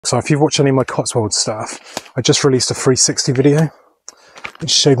So if you've watched any of my Cotswolds stuff, I just released a 360 video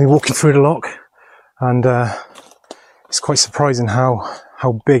which showed me walking through the lock, and it's quite surprising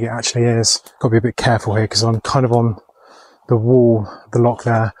how big it actually is. Got to be a bit careful here because I'm kind of on the wall, the lock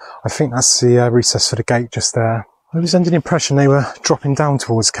there. I think that's the recess for the gate just there. I was under the impression they were dropping down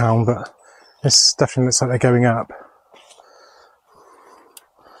towards Calne, but this definitely looks like they're going up.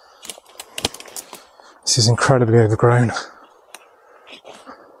 This is incredibly overgrown.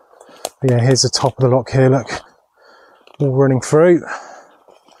 But yeah, here's the top of the lock here, look, all running through.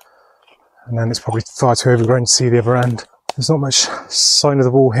 And then it's probably far too overgrown to see the other end. There's not much sign of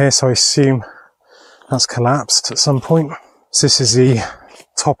the wall here, so I assume that's collapsed at some point. So this is the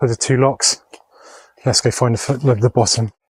top of the two locks. Let's go find the bottom.